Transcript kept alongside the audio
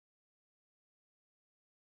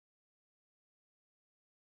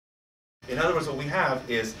In other words, what we have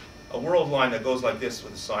is a world line that goes like this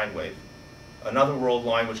with a sine wave, another world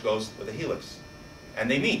line which goes with a helix, and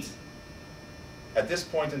they meet. At this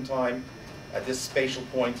point in time, at this spatial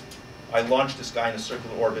point, I launch this guy in a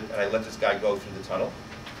circular orbit and I let this guy go through the tunnel,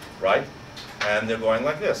 right? And they're going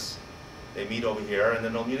like this. They meet over here and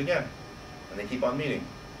then they'll meet again. And they keep on meeting.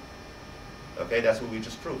 Okay, that's what we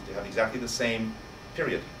just proved. They have exactly the same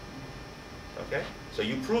period. Okay? So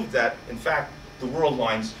you proved that, in fact, the world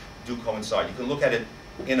lines do coincide. You can look at it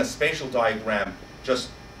in a spatial diagram just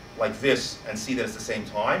like this and see that it's the same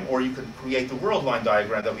time, or you could create the world line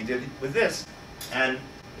diagram that we did with this, and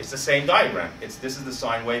it's the same diagram. This is the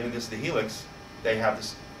sine wave and this is the helix. They have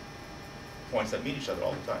this points that meet each other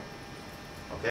all the time.